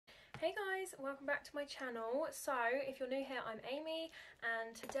guys, welcome back to my channel. So if you're new here, I'm Amy,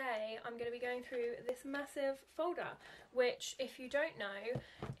 and today I'm going to be going through this massive folder, which, if you don't know,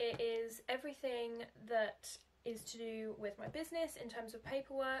 it is everything that is to do with my business in terms of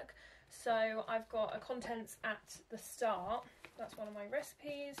paperwork. So I've got a contents at the start, that's one of my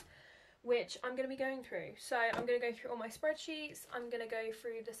recipes, which I'm going to be going through. So I'm going to go through all my spreadsheets, I'm going to go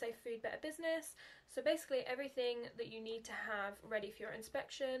through the Safe Food Better Business, so basically everything that you need to have ready for your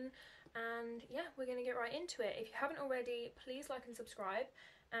inspection. And yeah, we're going to get right into it. If you haven't already, please like and subscribe,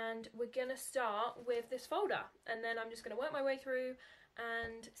 and we're going to start with this folder, and then I'm just going to work my way through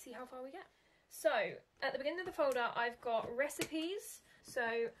and see how far we get. So at the beginning of the folder I've got recipes, so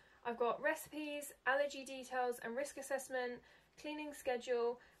I've got recipes, allergy details and risk assessment, cleaning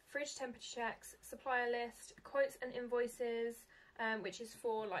schedule, fridge temperature checks, supplier list, quotes and invoices, which is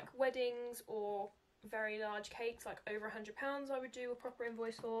for like weddings or very large cakes, like over £100 I would do a proper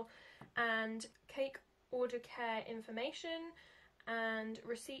invoice for, and cake order care information, and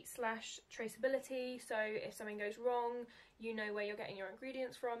receipt / traceability, so if something goes wrong you know where you're getting your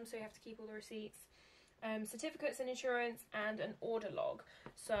ingredients from, so you have to keep all the receipts, certificates and insurance, and an order log.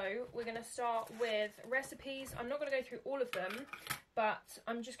 So we're going to start with recipes. I'm not going to go through all of them, but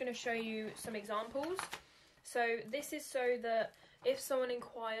I'm just going to show you some examples. So this is so that if someone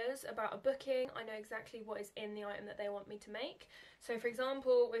inquires about a booking, I know exactly what is in the item that they want me to make. So for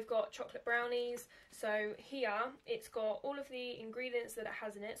example, we've got chocolate brownies. So here it's got all of the ingredients that it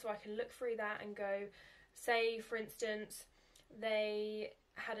has in it, so I can look through that and go, say for instance they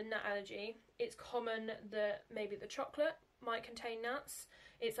had a nut allergy. It's common that maybe the chocolate might contain nuts.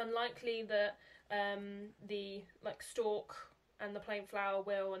 It's unlikely that the stalk and the plain flour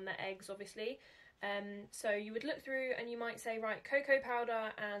will, and the eggs obviously. So you would look through and you might say, right, cocoa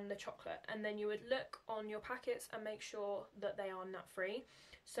powder and the chocolate, and then you would look on your packets and make sure that they are nut free.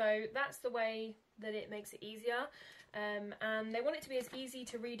 So that's the way that it makes it easier, and they want it to be as easy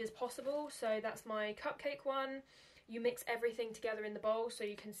to read as possible. So that's my cupcake one. You mix everything together in the bowl so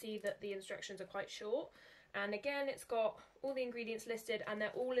you can see that the instructions are quite short, and again it's got all the ingredients listed and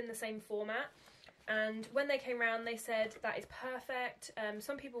they're all in the same format. And when they came round they said that is perfect.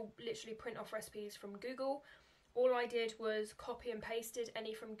 Some people literally print off recipes from Google. All I did was copy and pasted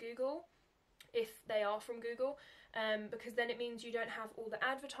any from Google, if they are from Google, because then it means you don't have all the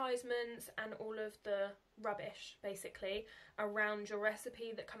advertisements and all of the rubbish basically around your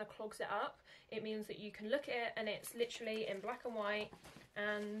recipe that kind of clogs it up. It means that you can look at it and it's literally in black and white,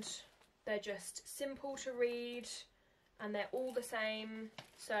 and they're just simple to read and they're all the same.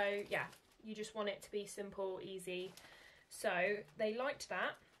 So yeah, you just want it to be simple, easy. So they liked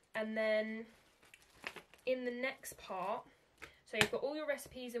that. And then in the next part, so you've got all your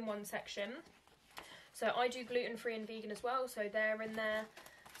recipes in one section. So I do gluten-free and vegan as well, so they're in there,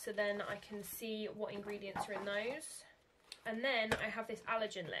 so then I can see what ingredients are in those. And then I have this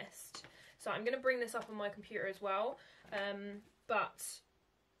allergen list. So I'm going to bring this up on my computer as well, but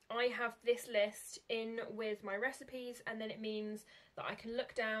I have this list in with my recipes, and then it means that I can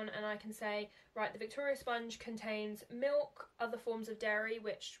look down and I can say, right, the Victoria sponge contains milk, other forms of dairy,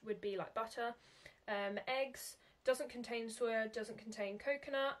 which would be like butter, eggs, doesn't contain soya, doesn't contain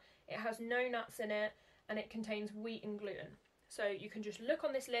coconut, it has no nuts in it, and it contains wheat and gluten. So you can just look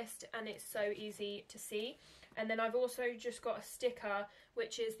on this list and it's so easy to see. And then I've also just got a sticker,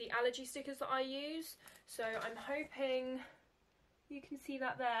 which is the allergy stickers that I use. So I'm hoping you can see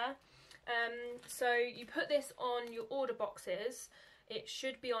that there. So you put this on your order boxes. It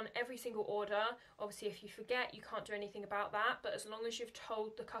should be on every single order. Obviously if you forget, you can't do anything about that, but as long as you've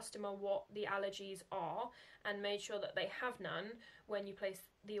told the customer what the allergies are and made sure that they have none when you place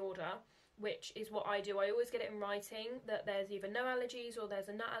the order, which is what I do. I always get it in writing that there's either no allergies or there's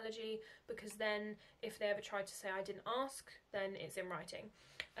a nut allergy, because then if they ever try to say I didn't ask, then it's in writing.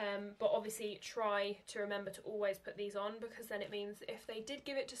 But obviously try to remember to always put these on, because then it means if they did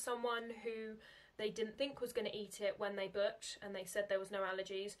give it to someone who they didn't think was going to eat it when they booked and they said there was no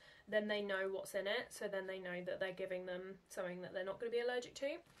allergies, then they know what's in it, so then they know that they're giving them something that they're not going to be allergic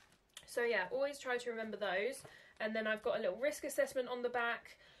to. So yeah, always try to remember those. And then I've got a little risk assessment on the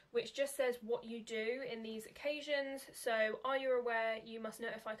back, which just says what you do in these occasions. So, are you aware you must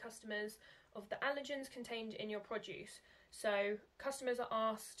notify customers of the allergens contained in your produce? So, customers are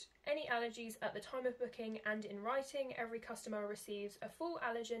asked any allergies at the time of booking, and in writing, every customer receives a full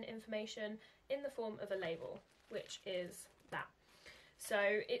allergen information in the form of a label, which is that. So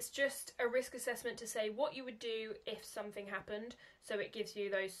it's just a risk assessment to say what you would do if something happened. So it gives you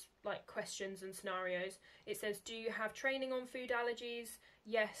those like questions and scenarios. It says, do you have training on food allergies?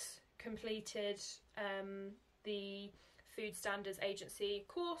 Yes, completed the Food Standards Agency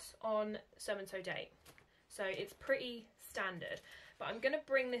course on so and so date. So it's pretty standard. But I'm going to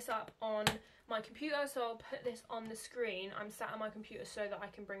bring this up on my computer, so I'll put this on the screen. I'm sat on my computer so that I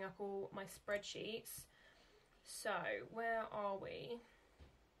can bring up all my spreadsheets. So where are we?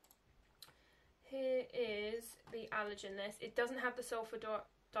 Here is the allergen list. It doesn't have the sulfur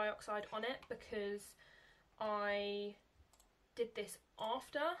dioxide on it because I did this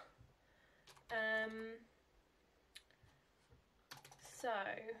after.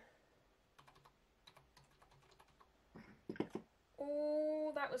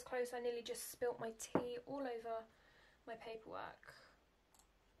 Oh, that was close. I nearly just spilt my tea all over my paperwork.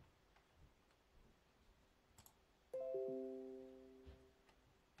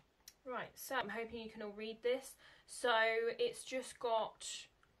 Right, so I'm hoping you can all read this. So it's just got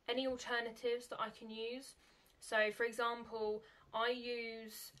any alternatives that I can use. So for example, I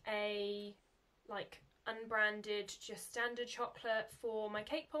use a unbranded, just standard chocolate for my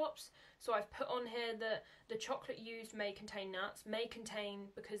cake pops. So I've put on here that the chocolate used may contain nuts,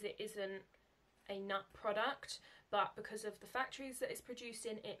 because it isn't a nut product, but because of the factories that it's produced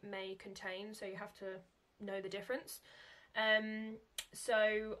in, it may contain, so you have to know the difference.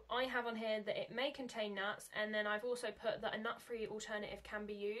 So I have on here that it may contain nuts, and then I've also put that a nut-free alternative can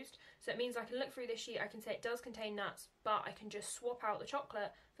be used. So it means I can look through this sheet, I can say it does contain nuts, but I can just swap out the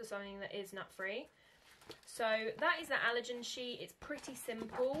chocolate for something that is nut-free. So that is the allergen sheet. It's pretty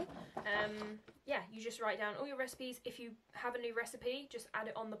simple. Yeah, you just write down all your recipes. If you have a new recipe, just add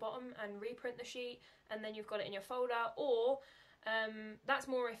it on the bottom and reprint the sheet, and then you've got it in your folder. Or that's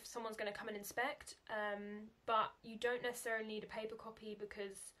more if someone's going to come and inspect, but you don't necessarily need a paper copy,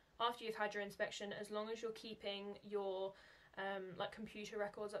 because after you've had your inspection, as long as you're keeping your computer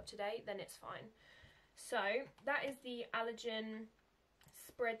records up to date, then it's fine. So that is the allergen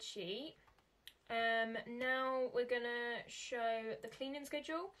spreadsheet. Now we're gonna show the cleaning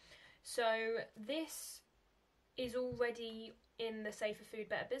schedule. So this is already in the Safer Food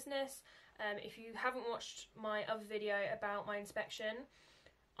Better Business. If you haven't watched my other video about my inspection,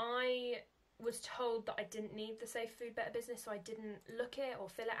 I was told that I didn't need the Safer Food Better Business, so I didn't look it or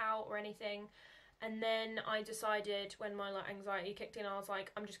fill it out or anything. And then I decided, when my anxiety kicked in, I was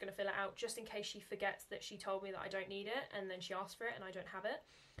like, I'm just going to fill it out just in case she forgets that she told me that I don't need it, and then she asked for it and I don't have it.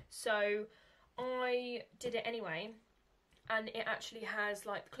 So I did it anyway, and it actually has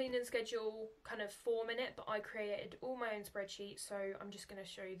the cleaning schedule kind of form in it, but I created all my own spreadsheets, so I'm just going to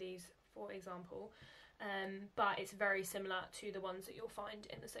show you these for example. But it's very similar to the ones that you'll find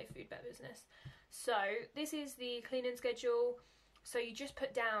in the Safe Food Better Business. So this is the cleaning schedule. So you just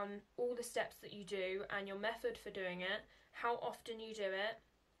put down all the steps that you do and your method for doing it, how often you do it,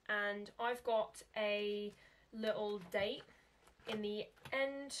 and I've got a little date in the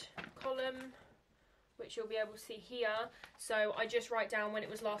end column, which you'll be able to see here. So I just write down when it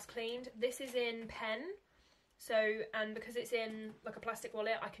was last cleaned. This is in pen, and because it's in a plastic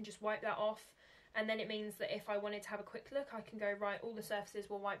wallet, I can just wipe that off, and then it means that if I wanted to have a quick look, I can go, right, all the surfaces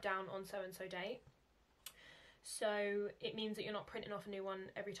were wiped down on so and so date. So it means that you're not printing off a new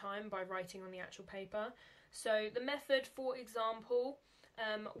one every time by writing on the actual paper. So the method, for example,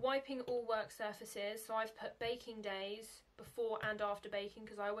 wiping all work surfaces. So I've put baking days before and after baking,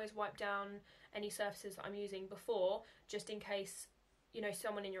 because I always wipe down any surfaces that I'm using before, just in case,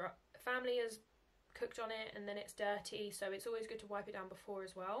 someone in your family has cooked on it and then it's dirty. So it's always good to wipe it down before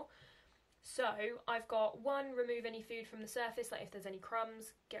as well. So I've got 1, remove any food from the surface, if there's any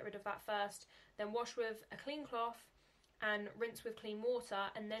crumbs, get rid of that first. Then wash with a clean cloth and rinse with clean water,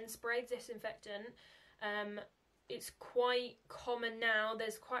 and then spray disinfectant. It's quite common now,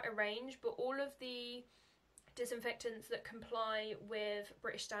 there's quite a range, but all of the disinfectants that comply with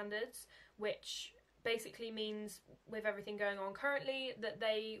British standards, which basically means, with everything going on currently, that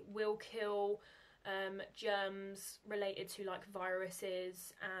they will kill germs related to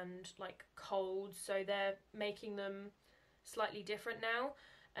viruses and colds, so they're making them slightly different now.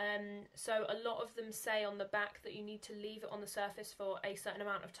 So a lot of them say on the back that you need to leave it on the surface for a certain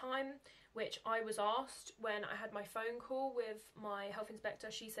amount of time, which I was asked when I had my phone call with my health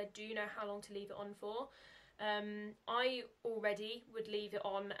inspector. She said, do you know how long to leave it on for? I already would leave it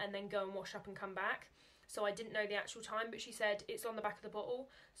on and then go and wash up and come back, so I didn't know the actual time, but she said it's on the back of the bottle,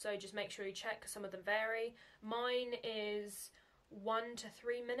 so just make sure you check, because some of them vary. Mine is 1 to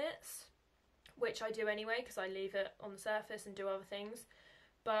 3 minutes, which I do anyway because I leave it on the surface and do other things,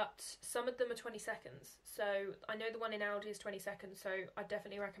 but some of them are 20 seconds. So I know the one in Aldi is 20 seconds, so I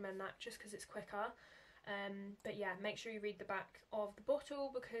definitely recommend that just because it's quicker. But yeah, make sure you read the back of the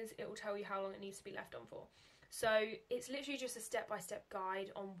bottle, because it will tell you how long it needs to be left on for. So it's literally just a step-by-step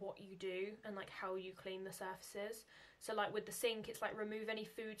guide on what you do and how you clean the surfaces. So like with the sink, it's like remove any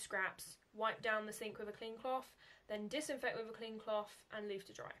food scraps, wipe down the sink with a clean cloth, then disinfect with a clean cloth and leave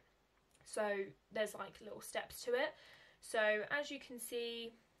to dry. So there's like little steps to it. So as you can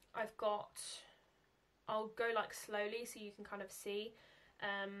see, I'll go like slowly so you can kind of see.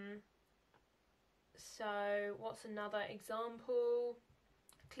 So what's another example?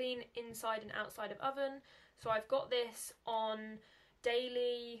 Clean inside and outside of oven. So I've got this on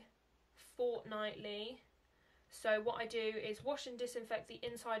daily, fortnightly. So what I do is wash and disinfect the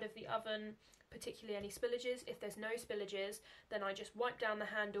inside of the oven, particularly any spillages. If there's no spillages, then I just wipe down the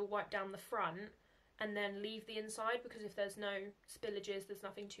handle, wipe down the front, and then leave the inside, because if there's no spillages, there's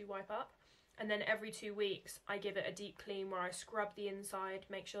nothing to wipe up. And then every 2 weeks, I give it a deep clean where I scrub the inside,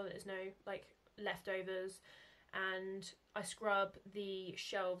 make sure that there's no like leftovers, and I scrub the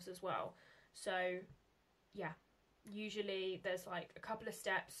shelves as well. So yeah, usually there's like a couple of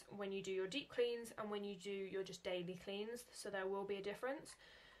steps when you do your deep cleans and when you do your just daily cleans, so there will be a difference.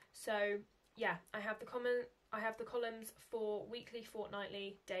 So yeah, I have the columns for weekly,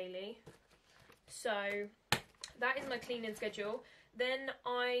 fortnightly, daily. So that is my cleaning schedule. Then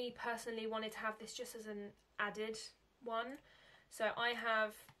I personally wanted to have this just as an added one. So I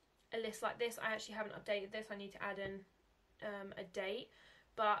have a list like this. I actually haven't updated this. I need to add in a date,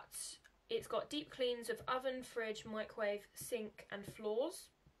 but it's got deep cleans of oven, fridge, microwave, sink and floors.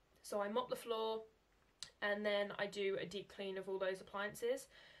 So I mop the floor and then I do a deep clean of all those appliances.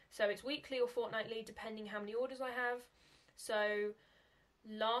 So it's weekly or fortnightly depending how many orders I have. So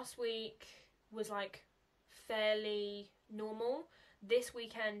last week was like fairly normal. This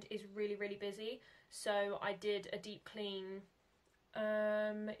weekend is really, really busy. So I did a deep clean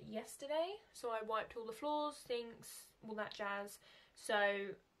yesterday. So I wiped all the floors, sinks, all that jazz. So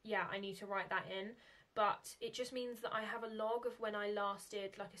yeah, I need to write that in. But it just means that I have a log of when I last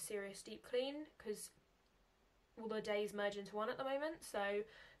did like a serious deep clean, because all the days merge into one at the moment. So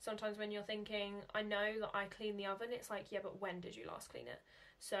sometimes when you're thinking, I know that I clean the oven, it's like, yeah, but when did you last clean it?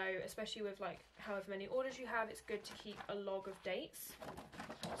 So especially with like however many orders you have, it's good to keep a log of dates.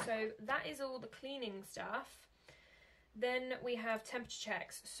 So that is all the cleaning stuff. Then we have temperature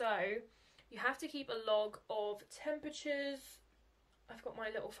checks. So you have to keep a log of temperatures. I've got my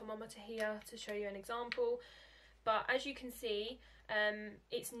little thermometer here to show you an example. But as you can see,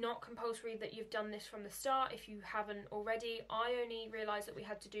 it's not compulsory that you've done this from the start if you haven't already. I only realised that we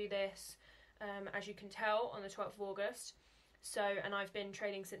had to do this, as you can tell, on the 12th of August. So, and I've been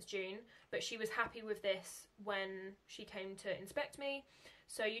trading since June, but she was happy with this when she came to inspect me.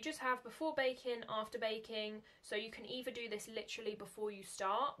 So you just have before baking, after baking. So you can either do this literally before you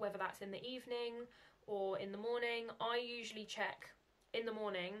start, whether that's in the evening or in the morning. I usually check in the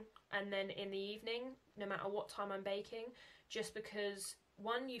morning and then in the evening, no matter what time I'm baking, just because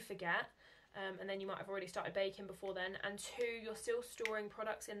one, you forget, and then you might have already started baking before then, and two, you're still storing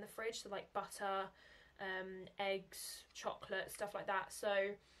products in the fridge, so like butter, eggs, chocolate, stuff like that. So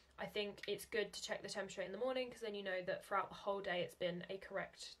I think it's good to check the temperature in the morning, because then you know that throughout the whole day it's been a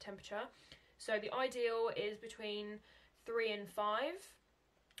correct temperature. So the ideal is between 3 and 5.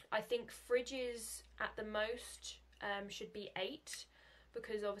 I think fridges at the most should be 8,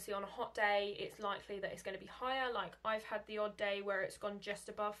 because obviously on a hot day it's likely that it's going to be higher. Like I've had the odd day where it's gone just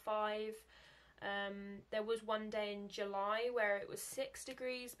above 5. There was one day in July where it was 6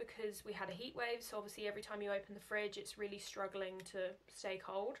 degrees because we had a heat wave, so obviously every time you open the fridge it's really struggling to stay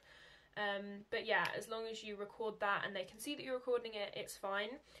cold. But yeah, as long as you record that and they can see that you're recording it, it's fine.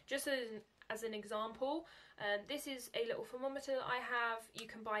 Just as an example, this is a little thermometer that I have. You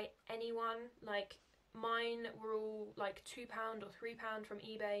can buy any one, like mine were all like £2 or £3 from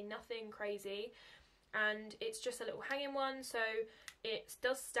eBay, nothing crazy. And it's just a little hanging one, so it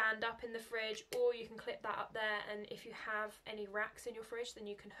does stand up in the fridge, or you can clip that up there, and if you have any racks in your fridge then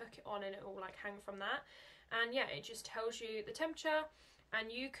you can hook it on and it will like hang from that. And yeah, it just tells you the temperature,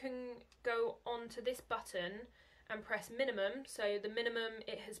 and you can go onto this button and press minimum. So the minimum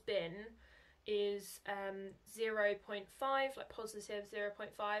it has been is 0.5, like positive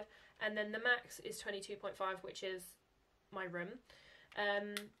 0.5, and then the max is 22.5, which is my room.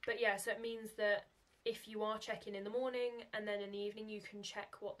 But yeah, so it means that if you are checking in the morning and then in the evening, you can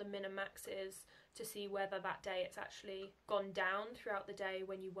check what the min and max is to see whether that day it's actually gone down throughout the day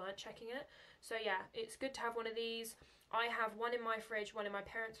when you weren't checking it. So yeah, it's good to have one of these. I have one in my fridge, one in my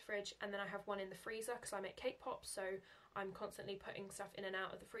parents' fridge, and then I have one in the freezer because I make cake pops, so I'm constantly putting stuff in and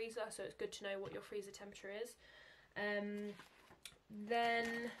out of the freezer, so it's good to know what your freezer temperature is.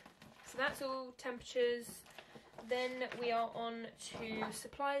 So that's all temperatures. Then we are on to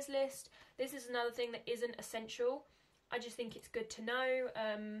supplies list. This is another thing that isn't essential. I just think it's good to know.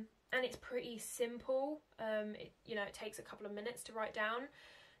 and it's pretty simple. You know, it takes a couple of minutes to write down.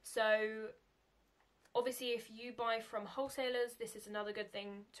 So obviously if you buy from wholesalers, this is another good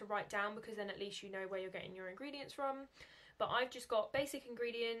thing to write down, because then at least you know where you're getting your ingredients from. But I've just got basic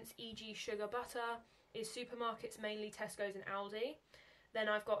ingredients, e.g. sugar, butter, is supermarkets, mainly Tesco's and Aldi. Then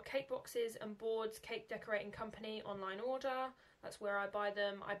I've got cake boxes and boards, Cake Decorating Company, online order. That's where I buy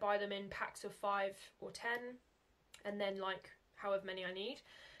them. I buy them in packs of 5 or 10, and then like however many I need.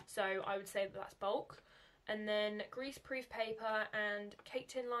 So I would say that that's bulk. And then grease-proof paper and cake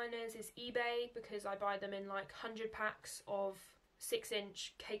tin liners is eBay, because I buy them in like 100 packs of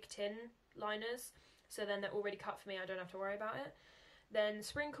 6-inch cake tin liners. So then they're already cut for me, I don't have to worry about it. Then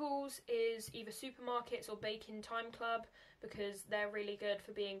sprinkles is either supermarkets or Baking Time Club, because they're really good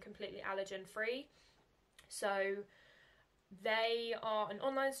for being completely allergen free. So they are an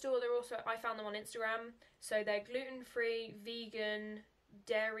online store. They're also, I found them on Instagram. So they're gluten free, vegan,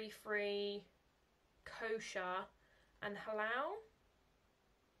 dairy free, kosher and halal.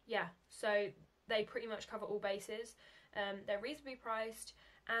 Yeah, so they pretty much cover all bases. They're reasonably priced,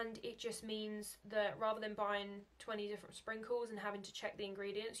 and it just means that rather than buying 20 different sprinkles and having to check the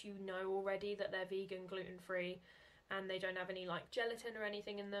ingredients, you know already that they're vegan, gluten free, and they don't have any like gelatin or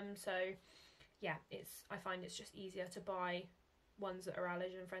anything in them. So yeah, I find it's just easier to buy ones that are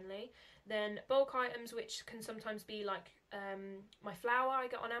allergen friendly. Then bulk items, which can sometimes be like my flour I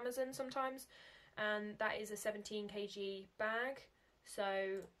get on Amazon sometimes, and that is a 17 kg bag. So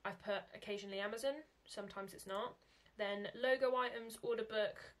I've put occasionally Amazon, sometimes it's not. Then logo items, order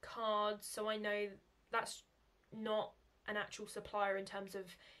book, cards, so I know that's not an actual supplier in terms of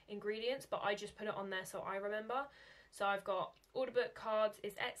ingredients, but I just put it on there so I remember. So I've got order book, cards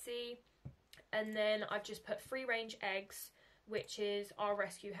is Etsy, and then I've just put free range eggs, which is our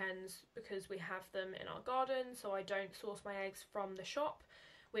rescue hens, because we have them in our garden, so I don't source my eggs from the shop,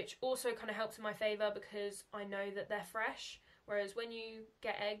 which also kind of helps in my favour because I know that they're fresh, whereas when you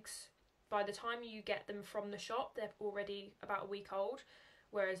get eggs, by the time you get them from the shop, they're already about a week old,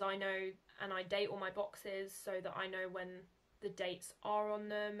 whereas I know, and I date all my boxes so that I know when the dates are on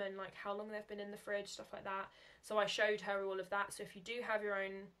them and like how long they've been in the fridge, stuff like that. So I showed her all of that. So if you do have your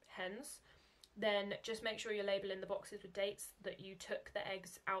own hens, then just make sure you're labeling the boxes with dates that you took the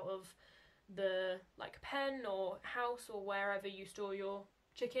eggs out of the like pen or house or wherever you store your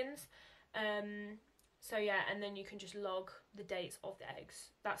chickens. So yeah, and then you can just log the dates of the eggs.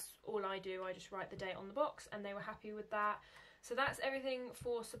 That's all I do. I just write the date on the box, and they were happy with that. So that's everything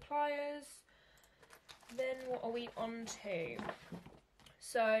for suppliers. Then what are we on to?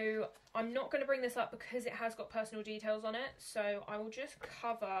 So I'm not going to bring this up because it has got personal details on it. So I will just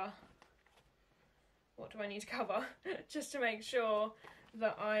cover, what do I need to cover? Just to make sure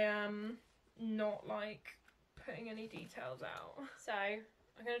that I am not like putting any details out. So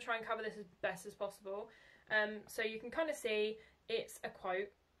I'm going to try and cover this as best as possible. So you can kind of see it's a quote,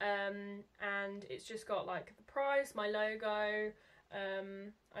 and it's just got like the price, my logo.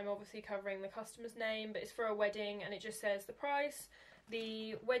 I'm obviously covering the customer's name, but it's for a wedding, and it just says the price,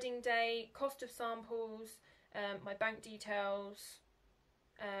 the wedding date, cost of samples, my bank details,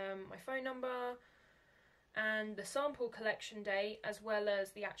 my phone number, and the sample collection date, as well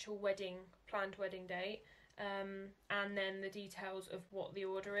as the actual planned wedding date. And then the details of what the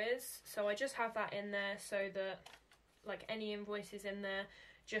order is. So I just have that in there so that like any invoices in there,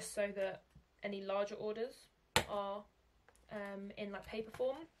 just so that any larger orders are in like paper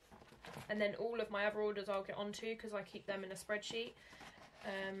form. And then all of my other orders I'll get onto because I keep them in a spreadsheet.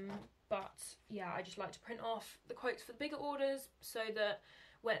 But yeah, I just like to print off the quotes for the bigger orders so that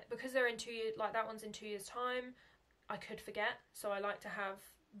because they're in 2 years, like that one's in 2 years time, I could forget. So I like to have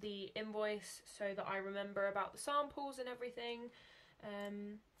the invoice so that I remember about the samples and everything.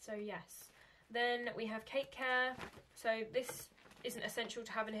 So yes, then we have cake care. So this isn't essential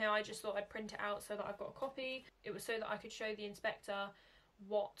to have in here, I just thought I'd print it out so that I've got a copy. It was so that I could show the inspector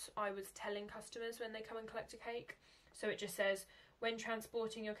what I was telling customers when they come and collect a cake. So it just says, when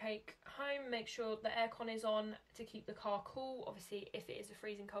transporting your cake home, make sure the aircon is on to keep the car cool. Obviously if it is a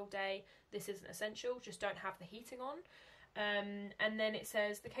freezing cold day, this isn't essential, just don't have the heating on. And then it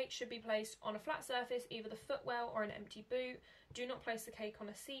says the cake should be placed on a flat surface, either the footwell or an empty boot. Do not place the cake on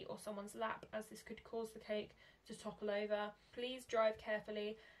a seat or someone's lap, as this could cause the cake to topple over. Please drive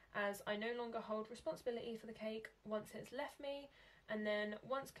carefully, as I no longer hold responsibility for the cake once it's left me. And then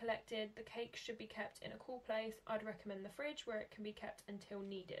once collected, the cake should be kept in a cool place. I'd recommend the fridge, where it can be kept until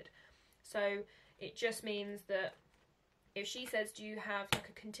needed. So it just means that if she says, do you have like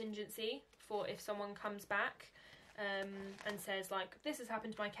a contingency for if someone comes back and says like, this has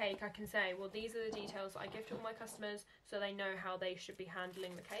happened to my cake, I can say, well, these are the details that I give to all my customers so they know how they should be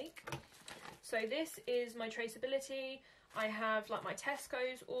handling the cake. So this is my traceability. I have like my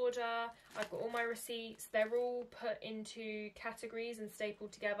Tesco's order, I've got all my receipts, they're all put into categories and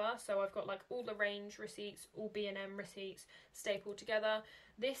stapled together. So I've got like all the range receipts, all B&M receipts stapled together.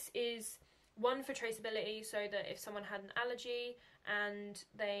 This is one for traceability, so that if someone had an allergy and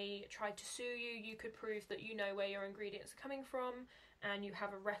they tried to sue you, you could prove that you know where your ingredients are coming from and you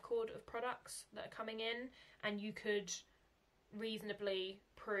have a record of products that are coming in, and you could reasonably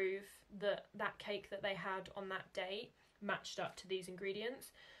prove that that cake that they had on that date matched up to these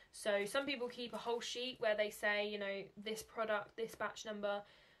ingredients. So some people keep a whole sheet where they say, you know, this product, this batch number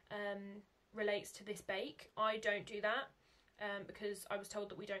relates to this bake. I don't do that because I was told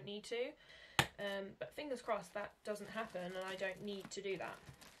that we don't need to. But fingers crossed that doesn't happen and I don't need to do that.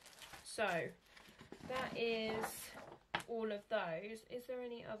 So that is all of those. Is there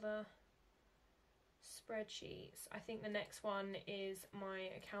any other spreadsheets? I think the next one is my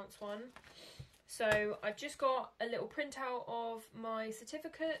accounts one. So I've just got a little printout of my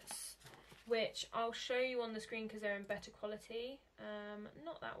certificates, which I'll show you on the screen because they're in better quality.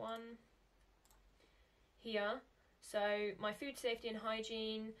 Not that one. Here. So my food safety and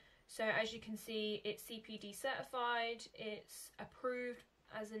hygiene. So as you can see, it's CPD certified. It's approved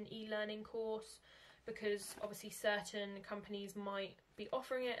as an e-learning course because obviously certain companies might be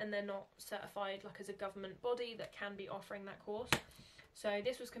offering it and they're not certified like as a government body that can be offering that course. So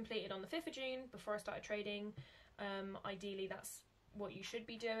this was completed on the 5th of June before I started trading. Ideally that's what you should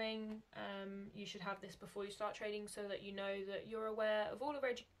be doing. You should have this before you start trading so that you know that you're aware of all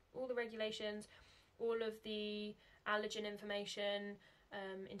the regulations, all of the allergen information,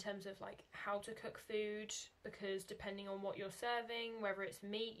 in terms of like how to cook food, because depending on what you're serving, whether it's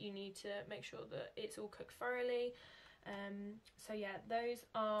meat, you need to make sure that it's all cooked thoroughly. So yeah, those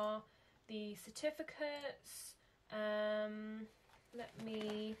are the certificates.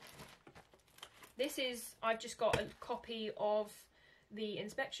 I've just got a copy of the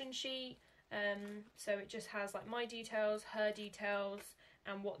inspection sheet, so it just has like my details, her details,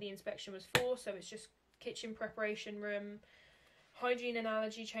 and what the inspection was for. So it's just kitchen preparation room, hygiene and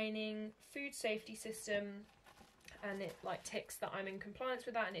allergy training, food safety system, and it like ticks that I'm in compliance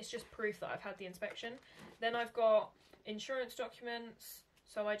with that, and it's just proof that I've had the inspection. Then I've got insurance documents,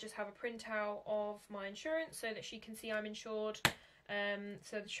 so I just have a printout of my insurance so that she can see I'm insured.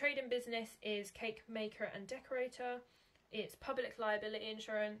 So the trading business is cake maker and decorator. It's public liability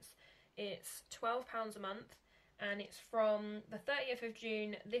insurance. It's £12 a month, and it's from the 30th of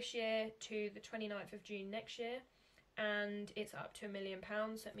June this year to the 29th of June next year. And it's up to £1 million.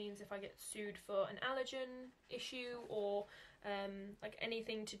 That means if I get sued for an allergen issue or like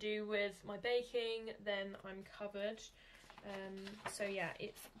anything to do with my baking, then I'm covered. So yeah,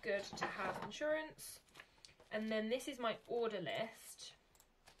 it's good to have insurance. And then this is my order list.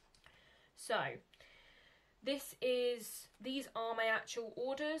 So these are my actual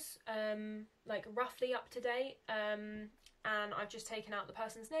orders, like roughly up to date, and I've just taken out the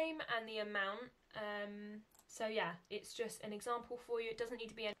person's name and the amount. So yeah, it's just an example for you. It doesn't need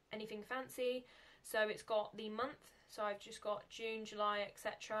to be anything fancy. So it's got the month, so I've just got June, July,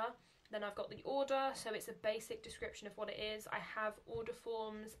 etc. Then I've got the order, so it's a basic description of what it is. I have order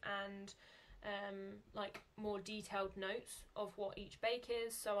forms and like more detailed notes of what each bake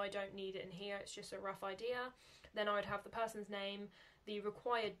is, so I don't need it in here, it's just a rough idea. Then I would have the person's name, the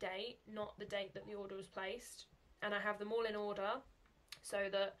required date, not the date that the order was placed, and I have them all in order so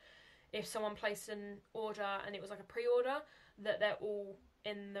that if someone placed an order and it was like a pre-order, that they're all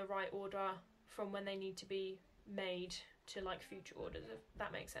in the right order from when they need to be made to like future orders, if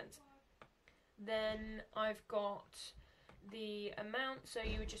that makes sense. Then I've got the amount, so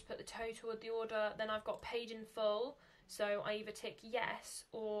you would just put the total of the order. Then I've got paid in full, so I either tick yes,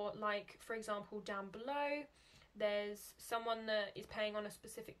 or like for example down below there's someone that is paying on a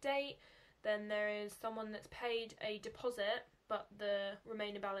specific date, then there is someone that's paid a deposit but the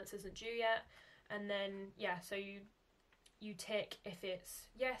remaining balance isn't due yet, and then yeah, so you tick if it's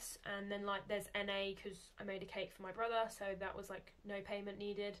yes, and then like there's NA because I made a cake for my brother, so that was like no payment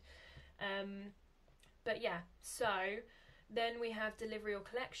needed. But yeah, so then we have delivery or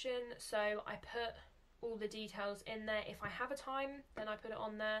collection, so I put all the details in there. If I have a time, then I put it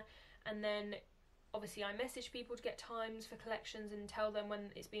on there, and then obviously I message people to get times for collections and tell them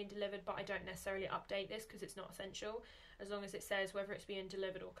when it's being delivered, but I don't necessarily update this because it's not essential. As long as it says whether it's being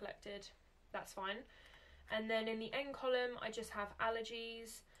delivered or collected, that's fine. And then in the end column I just have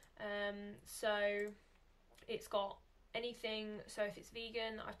allergies, so it's got anything, so if it's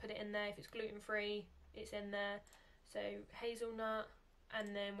vegan I've put it in there, if it's gluten free it's in there, So hazelnut,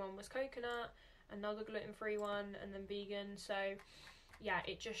 and then one was coconut, another gluten-free one, and then vegan. So yeah,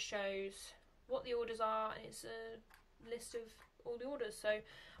 it just shows what the orders are, and it's a list of all the orders. So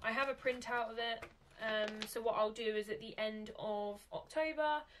I have a printout of it. So what I'll do is at the end of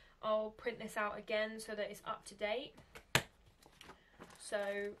October, I'll print this out again so that it's up to date.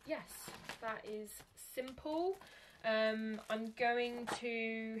 So yes, that is simple. I'm going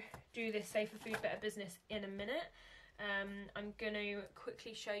to do this Safer Food Better Business in a minute. I'm going to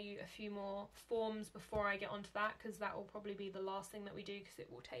quickly show you a few more forms before I get onto that, because that will probably be the last thing that we do, because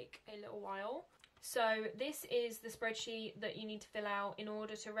it will take a little while. So this is the spreadsheet that you need to fill out in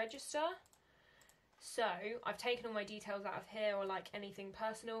order to register. So I've taken all my details out of here, or like anything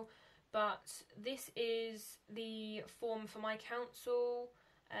personal, but this is the form for my council.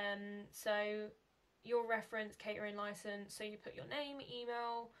 So your reference, catering license, so you put your name,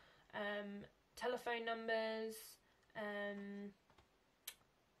 email, telephone numbers,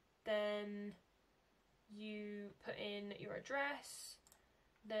 then you put in your address.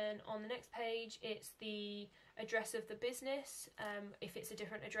 Then on the next page it's the address of the business. If it's a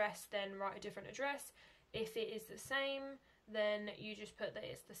different address, then write a different address. If it is the same, then you just put that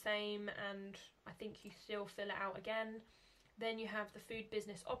it's the same, and I think you still fill it out again. Then you have the food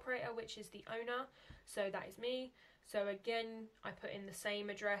business operator, which is the owner, so that is me. So again, I put in the same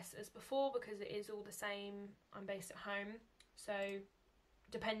address as before because it is all the same. I'm based at home, so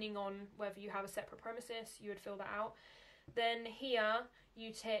depending on whether you have a separate premises, you would fill that out. Then here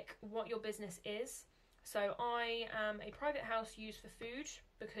you tick what your business is. So I am a private house used for food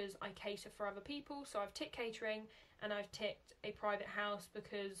because I cater for other people, so I've ticked catering, and I've ticked a private house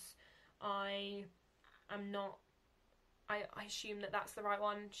because I am not, I assume that that's the right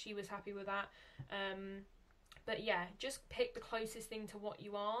one. She was happy with that. But yeah, just pick the closest thing to what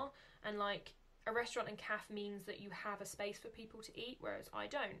you are, and like a restaurant and cafe means that you have a space for people to eat, whereas I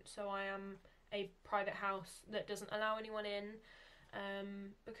don't. So I am a private house that doesn't allow anyone in,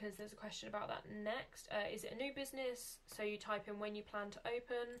 because there's a question about that next. Is it a new business? So you type in when you plan to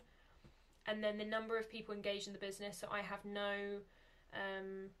open, and then the number of people engaged in the business. So I have no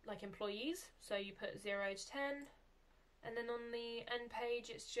like employees, so you put 0 to 10, and then on the end page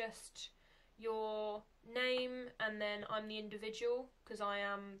it's just your name, and then I'm the individual because I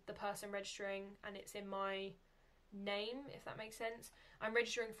am the person registering and it's in my name, if that makes sense. I'm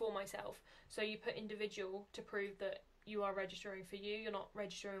registering for myself, so you put individual to prove that you are registering for you, you're not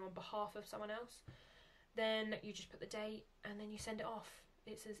registering on behalf of someone else. Then you just put the date and then you send it off.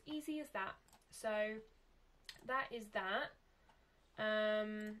 It's as easy as that. So that is that.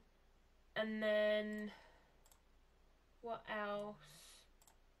 And then what else?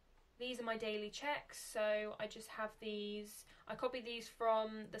 These are my daily checks, so I just have these. I copied these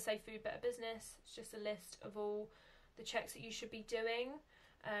from the Safe Food Better Business. It's just a list of all the checks that you should be doing.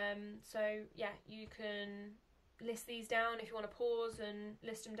 So yeah, you can list these down if you want to pause and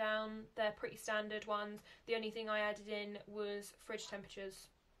list them down. They're pretty standard ones. The only thing I added in was fridge temperatures,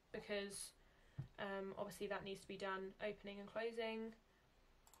 because obviously that needs to be done opening and closing.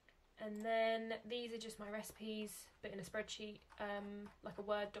 And then these are just my recipes, but in a spreadsheet, like a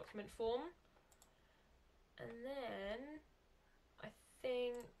Word document form. And then I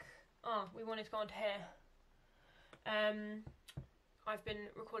think, we wanted to go on to here. I've been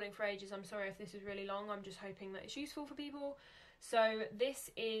recording for ages. I'm sorry if this is really long. I'm just hoping that it's useful for people. So this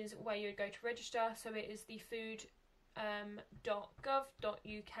is where you would go to register. So it is the food.gov.uk,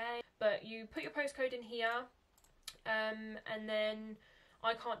 but you put your postcode in here, and then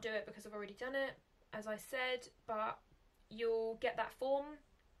I can't do it because I've already done it, as I said, but you'll get that form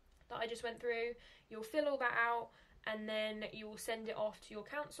that I just went through. You'll fill all that out, and then you will send it off to your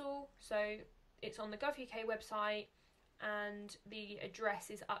council. So it's on the Gov.uk website, and the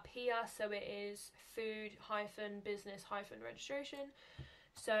address is up here. So it is food-business-registration.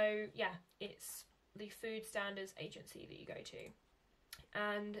 So yeah, it's the Food Standards Agency that you go to.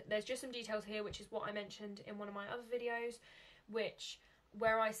 And there's just some details here, which is what I mentioned in one of my other videos,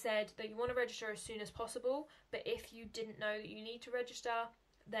 where I said that you want to register as soon as possible, but if you didn't know that you need to register,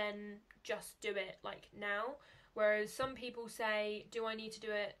 then just do it like now. Whereas some people say, do I need to do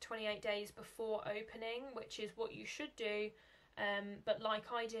it 28 days before opening, which is what you should do, but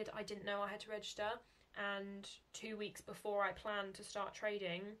like I did, I didn't know I had to register, and 2 weeks before I planned to start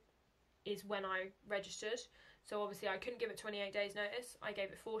trading is when I registered. So obviously I couldn't give it 28 days notice, I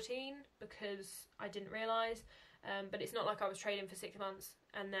gave it 14 because I didn't realise. But it's not like I was trading for 6 months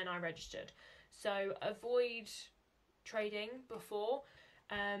and then I registered. So avoid trading before.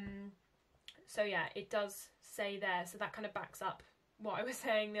 So yeah, it does say there. So that kind of backs up what I was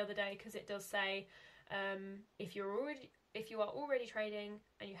saying the other day, because it does say If you are already trading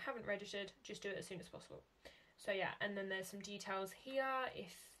and you haven't registered, just do it as soon as possible. So yeah, and then there's some details here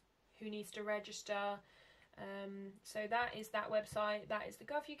if who needs to register. So that is that website. That is the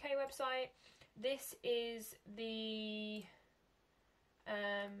Gov UK website. This is the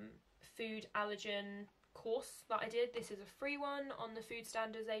food allergen course that I did. This is a free one on the Food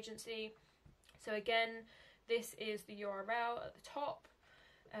Standards Agency. So again, this is the URL at the top.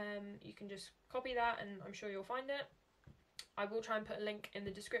 You can just copy that and I'm sure you'll find it. I will try and put a link in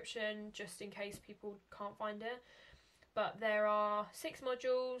the description just in case people can't find it. But there are 6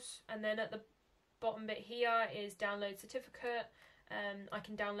 modules, and then at the bottom bit here is download certificate. I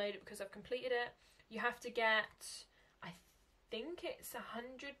can download it because I've completed it. You have to get, I think it's 100%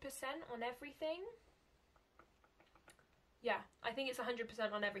 on everything. Yeah, I think it's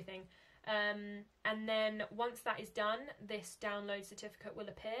 100% on everything. And then once that is done, this download certificate will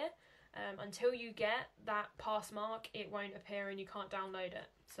appear. Until you get that pass mark, it won't appear and you can't download it.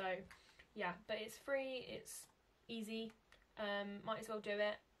 So yeah, but it's free, it's easy, might as well do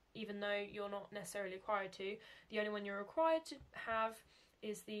it, even though you're not necessarily required to. The only one you're required to have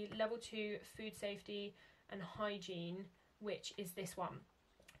is the level 2 food safety and hygiene, which is this one.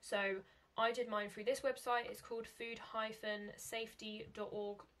 So I did mine through this website. It's called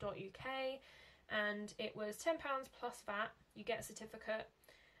food-safety.org.uk, and it was £10 plus VAT. You get a certificate,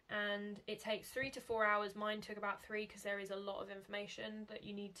 and it takes 3 to 4 hours. Mine took about 3 because there is a lot of information that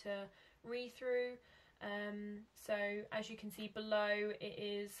you need to read through. So as you can see below, it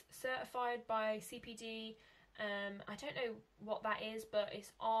is certified by CPD. I don't know what that is, but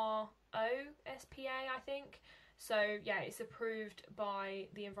it's ROSPA, I think. So yeah, it's approved by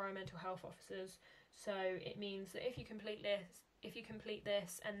the environmental health officers. So it means that if you complete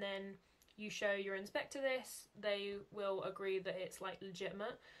this and then you show your inspector this, they will agree that it's like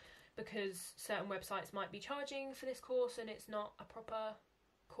legitimate, because certain websites might be charging for this course and it's not a proper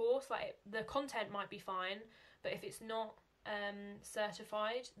course. Like, the content might be fine, but if it's not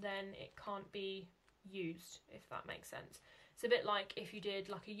certified, then it can't be used, if that makes sense. It's a bit like if you did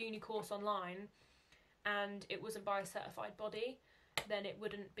like a uni course online and it wasn't by a certified body, then it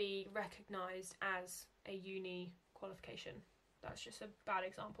wouldn't be recognised as a uni qualification. That's just a bad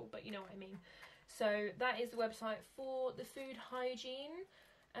example, but you know what I mean. So that is the website for the food hygiene.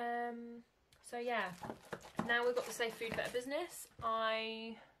 So yeah, now we've got the Safe Food Better Business.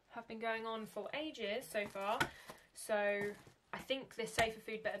 I have been going on for ages so far, so I think this Safer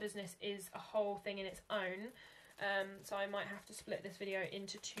Food Better Business is a whole thing in its own. So I might have to split this video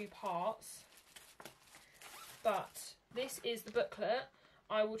into 2 parts. But this is the booklet.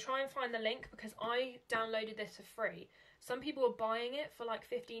 I will try and find the link because I downloaded this for free. Some people are buying it for like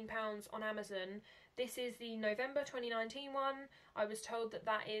 £15 on Amazon. This is the November 2019 one. I was told that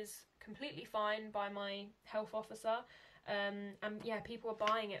that is completely fine by my health officer. And yeah, people are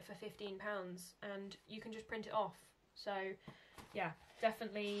buying it for £15 and you can just print it off. So yeah,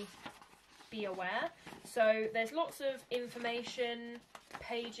 definitely be aware. So there's lots of information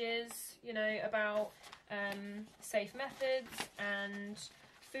pages, you know, about safe methods and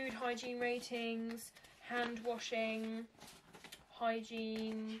food hygiene ratings, hand washing,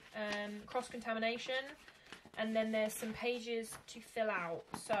 hygiene, cross-contamination, and then there's some pages to fill out.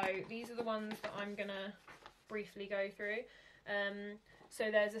 So these are the ones that I'm gonna briefly go through. So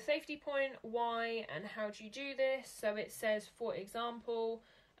there's a safety point, why and how do you do this. So it says, for example,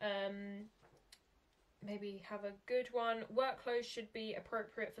 maybe have a good one. Work clothes should be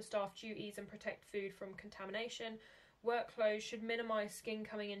appropriate for staff duties and protect food from contamination. Work clothes should minimise skin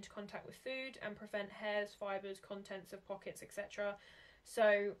coming into contact with food and prevent hairs, fibres, contents of pockets, etc.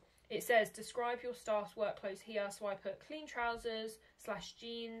 So it says, describe your staff's work clothes here. So I put clean trousers /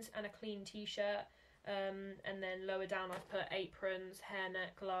 jeans and a clean t-shirt. And then lower down I've put aprons,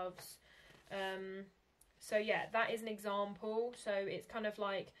 hairnet, gloves. So yeah, that is an example. So it's kind of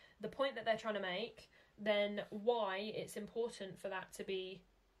like the point that they're trying to make, then why it's important for that to be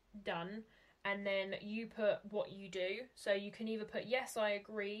done, and then you put what you do. So you can either put yes, I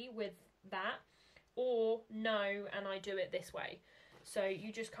agree with that, or no, and I do it this way. So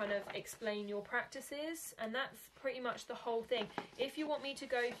you just kind of explain your practices, and that's pretty much the whole thing. If you want me to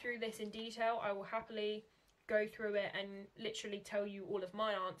go through this in detail, I will happily go through it and literally tell you all of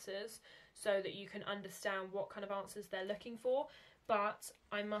my answers so that you can understand what kind of answers they're looking for. But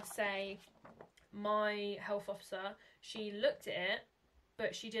I must say, my health officer, she looked at it,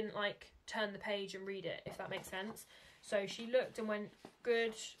 but she didn't like turn the page and read it, if that makes sense. So she looked and went,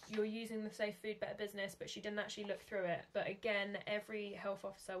 good, you're using the Safe Food Better Business, but she didn't actually look through it. But again, every health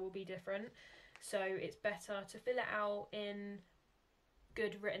officer will be different, so it's better to fill it out in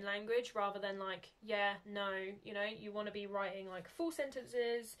good written language rather than like yeah, no, you know, you want to be writing like full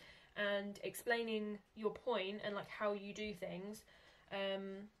sentences and explaining your point and like how you do things.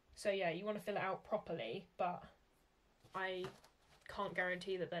 So yeah, you want to fill it out properly, but I can't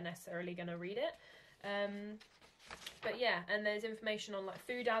guarantee that they're necessarily going to read it. But yeah, and there's information on like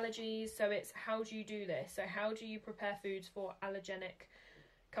food allergies, so it's how do you do this? So how do you prepare foods for allergenic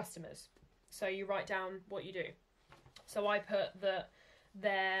customers? So you write down what you do. So I put that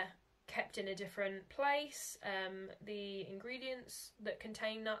they're kept in a different place, the ingredients that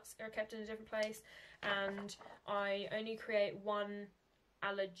contain nuts are kept in a different place, and I only create one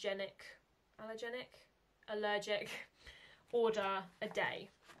allergic order a day.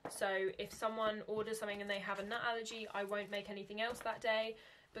 So if someone orders something and they have a nut allergy, I won't make anything else that day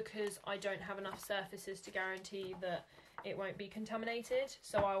because I don't have enough surfaces to guarantee that it won't be contaminated.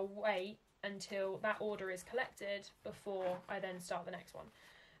 So I'll wait until that order is collected before I then start the next one.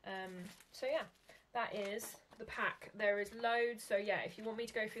 So yeah, that is the pack. There is loads, so yeah, if you want me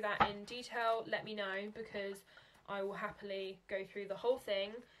to go through that in detail, let me know, because I will happily go through the whole thing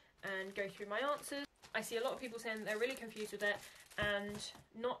and go through my answers. I see a lot of people saying that they're really confused with it, and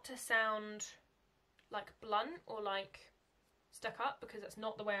not to sound like blunt or like stuck up, because that's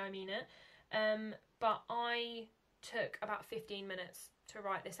not the way I mean it, but I took about 15 minutes to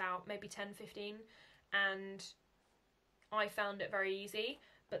write this out, maybe 10-15, and I found it very easy.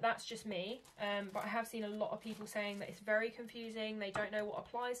 But that's just me. But I have seen a lot of people saying that it's very confusing, they don't know what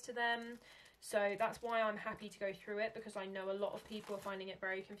applies to them. So that's why I'm happy to go through it, because I know a lot of people are finding it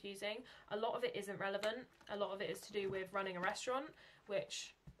very confusing. A lot of it isn't relevant. A lot of it is to do with running a restaurant,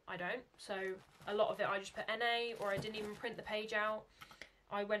 which I don't. So a lot of it I just put NA, or I didn't even print the page out.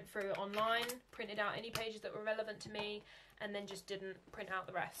 I went through it online, printed out any pages that were relevant to me, and then just didn't print out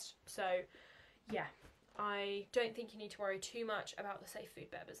the rest. So yeah. I don't think you need to worry too much about the Safe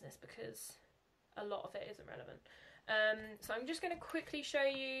Food Better Business, because a lot of it isn't relevant. So I'm just going to quickly show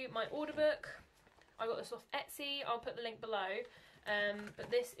you my order book. I got this off Etsy, I'll put the link below.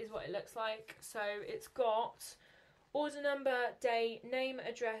 But this is what it looks like. So it's got order number, date, name,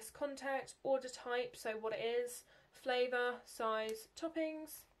 address, contact, order type, so what it is, flavour, size,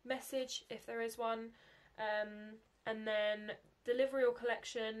 toppings, message if there is one, and then delivery or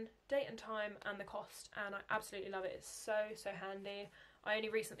collection, date and time, and the cost. And I absolutely love it. It's so handy. I only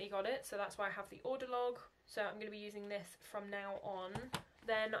recently got it, so that's why I have the order log. So I'm going to be using this from now on.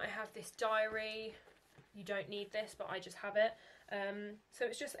 Then I have this diary. You don't need this, but I just have it. So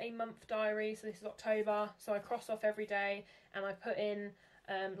it's just a month diary. So this is October. So I cross off every day, and I put in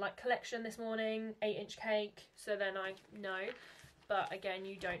like collection this morning, 8-inch cake. So then I know. But again,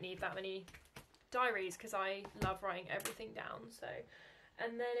 you don't need that many diaries, because I love writing everything down. So,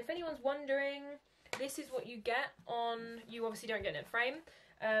 and then if anyone's wondering, this is what you get on, you obviously don't get it in frame,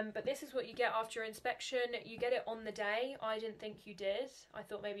 but this is what you get after your inspection. You get it on the day. I didn't think you did. I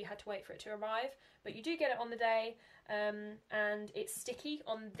thought maybe you had to wait for it to arrive, but you do get it on the day, and it's sticky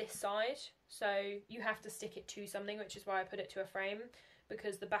on this side, so you have to stick it to something, which is why I put it to a frame,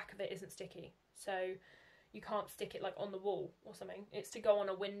 because the back of it isn't sticky. So you can't stick it like on the wall or something. It's to go on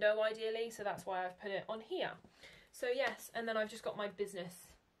a window ideally, so that's why I've put it on here. So yes, and then I've just got my business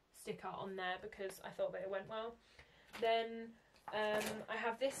sticker on there because I thought that it went well. Then I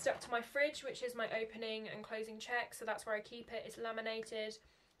have this stuck to my fridge, which is my opening and closing check, so that's where I keep it. It's laminated,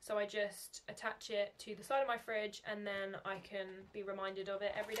 so I just attach it to the side of my fridge, and then I can be reminded of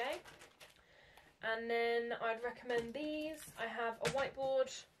it every day. And then I'd recommend these. I have a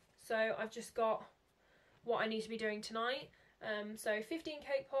whiteboard, so I've just got what I need to be doing tonight. So 15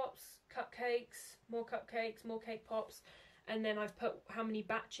 cake pops, cupcakes, more cake pops, and then I've put how many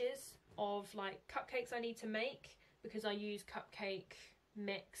batches of like cupcakes I need to make, because I use cupcake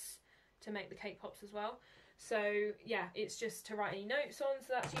mix to make the cake pops as well. So yeah, it's just to write any notes on,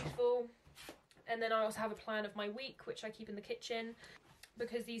 so that's useful. And then I also have a plan of my week, which I keep in the kitchen,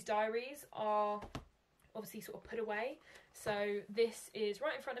 because these diaries are obviously sort of put away. So this is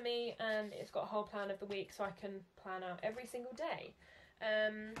right in front of me, and it's got a whole plan of the week, so I can plan out every single day.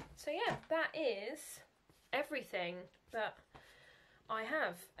 So yeah, that is everything that I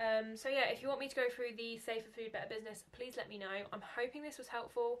have. So yeah, if you want me to go through the Safer Food Better Business, please let me know. I'm hoping this was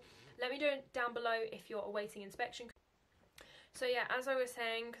helpful. Let me know down below if you're awaiting inspection. So yeah, as I was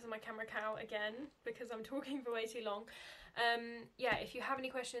saying, because my camera cut out again, because I'm talking for way too long, yeah, if you have any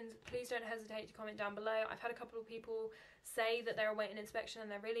questions, please don't hesitate to comment down below. I've had a couple of people say that they're awaiting inspection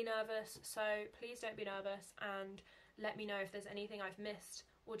and they're really nervous, so please don't be nervous, and let me know if there's anything I've missed,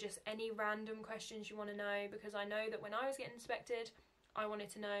 or just any random questions you want to know, because I know that when I was getting inspected, I wanted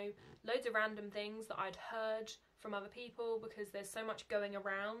to know loads of random things that I'd heard from other people, because there's so much going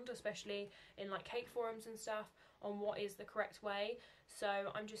around, especially in like cake forums and stuff, on what is the correct way. So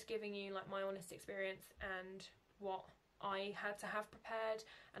I'm just giving you like my honest experience and what I had to have prepared,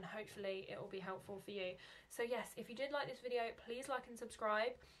 and hopefully it will be helpful for you. So yes, if you did like this video, please like and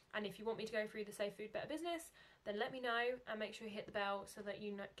subscribe, and if you want me to go through the Safe Food Better Business, then let me know, and make sure you hit the bell so that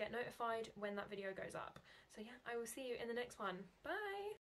you get notified when that video goes up. So yeah, I will see you in the next one. Bye!